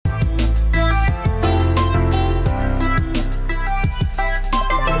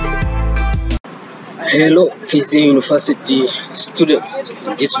Hello KCA University students.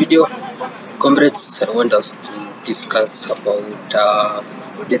 In this video, comrades, I want us to discuss about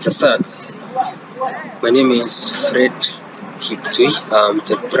data science. My name is Fred Kiptui. I'm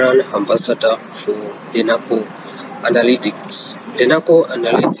the brand ambassador for Denaco Analytics. Denaco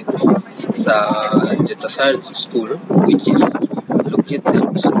Analytics is a data science school which is located there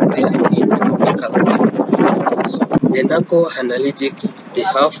in KCA. So Denaco Analytics, they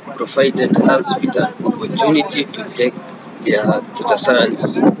have provided us with an opportunity to take their data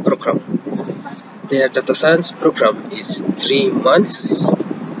science program. Their data science program is 3 months,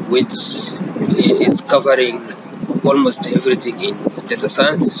 which is covering almost everything in data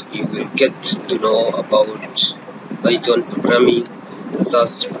science. You will get to know about Python programming,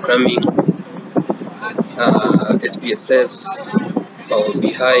 SAS programming, SPSS, Power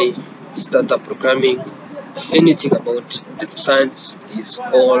BI, startup programming. Anything about data science is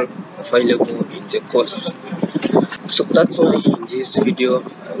all available in the course. So that's why in this video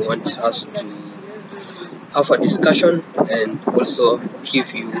I want us to have a discussion and also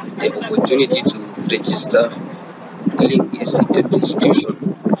give you the opportunity to register. Link is in the description.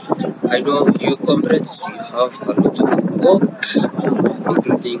 I know you comrades, you have a lot of work,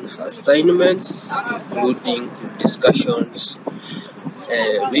 including assignments, including discussions,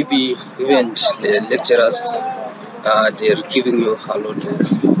 maybe even the lecturers, they're giving you a lot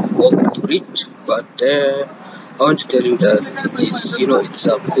of work to read, but I want to tell you that it is, it's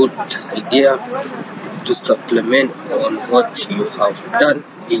a good idea to supplement on what you have done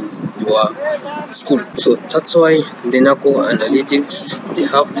in your school. So that's why Denaco Analytics, they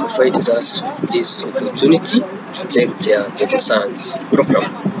have provided us this opportunity to take their data science program.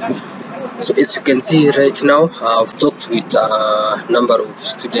 So as you can see right now, I've talked with a number of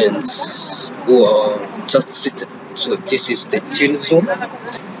students who are just seated. So this is the chill zone.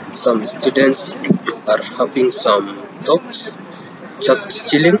 Some students are having some talks, just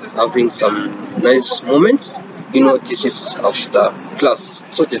chilling, having some nice moments. This is after class.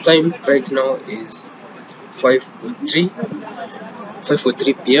 So the time right now is 5:03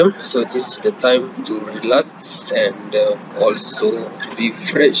 p.m. So this is the time to relax and also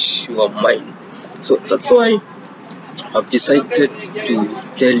refresh your mind. So that's why I've decided to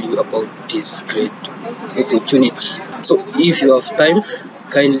tell you about this great opportunity. So if you have time,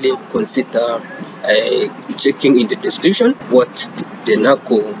 kindly consider checking in the description what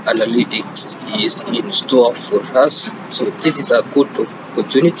Denaco Analytics is in store for us. So this is a good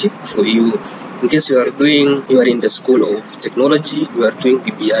opportunity for you. In case you are in the school of technology, you are doing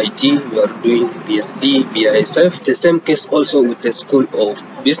BBIT, you are doing BSD, BISF. The same case also with the school of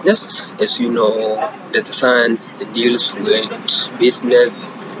business. As you know, data science deals with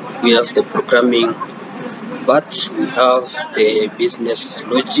business. We have the programming, but we have the business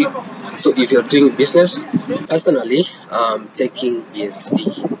logic. So if you're doing business, personally, I'm taking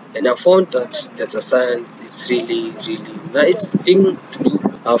BSD, and I found that data science is really nice thing to do.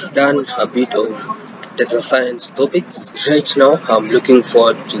 I've done a bit of data science topics. Right now, I'm looking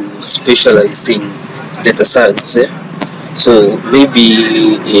forward to specializing data science. So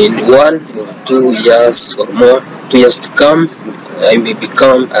maybe in 1 or 2 years or more, 2 years to come, I may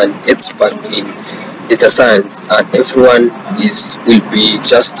become an expert in data science, and everyone will be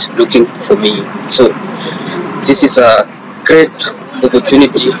just looking for me. So this is a great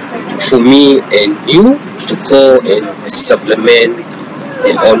opportunity for me and you to go and supplement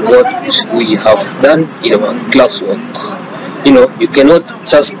on what we have done in our classwork. You cannot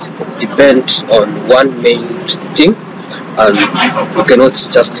just depend on one main thing, and you cannot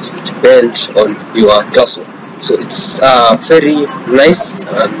just depend on your classwork. So it's very nice,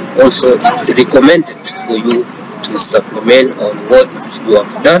 and also it's recommended for you to supplement on what you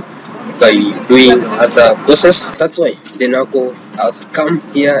have done by doing other courses. That's why Denaco has come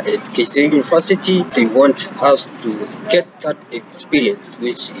here at KCA University. They want us to get that experience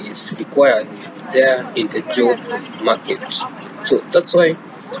which is required there in the job market. So that's why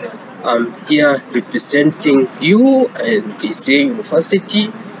I'm here representing you and KCA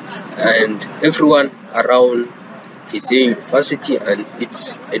University and everyone around KCA University and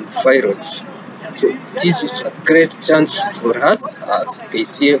its environs. So this is a great chance for us as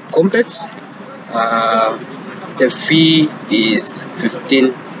KCA comrades. The fee is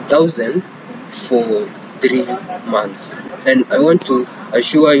 15,000 for 3 months, and I want to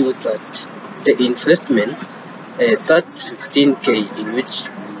assure you that the investment, that 15k in which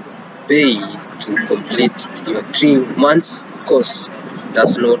you pay to complete your 3 months course,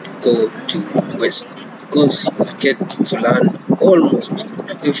 does not go to waste, because you get to learn almost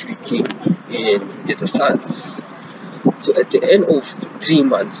everything in data science. So at the end of 3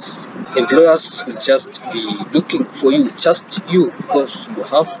 months, employers will just be looking for you, just you, because you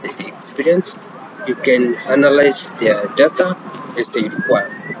have the experience. You can analyze their data as they require.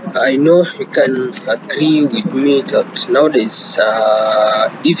 I know you can agree with me that nowadays,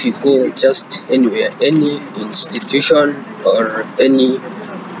 if you go just anywhere, any institution or any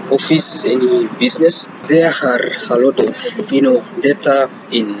office, any business, there are a lot of data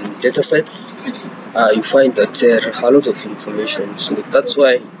in data sets. You find that there are a lot of information. So that's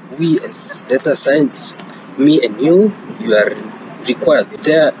why we as data scientists, me and you are required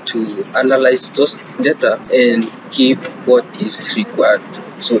there to analyze those data and keep what is required.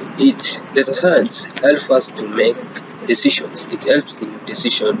 So data science helps us to make decisions. It helps in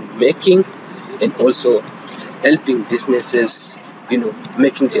decision making and also helping businesses,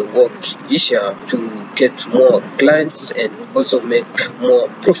 making their work easier to get more clients and also make more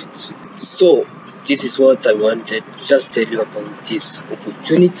profits. So this is what I wanted to just tell you about this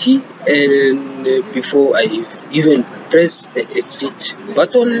opportunity. And before I even press the exit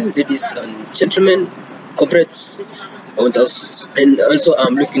button, ladies and gentlemen, corporates, on us, and also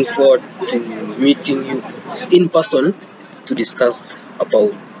I'm looking forward to meeting you in person to discuss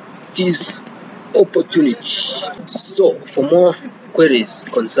about this opportunity. So for more queries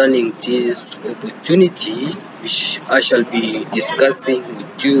concerning this opportunity, which I shall be discussing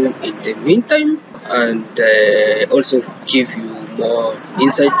with you in the meantime, and also give you more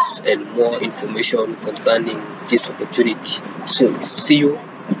insights and more information concerning this opportunity. So see you,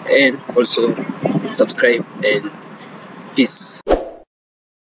 and also subscribe, and peace.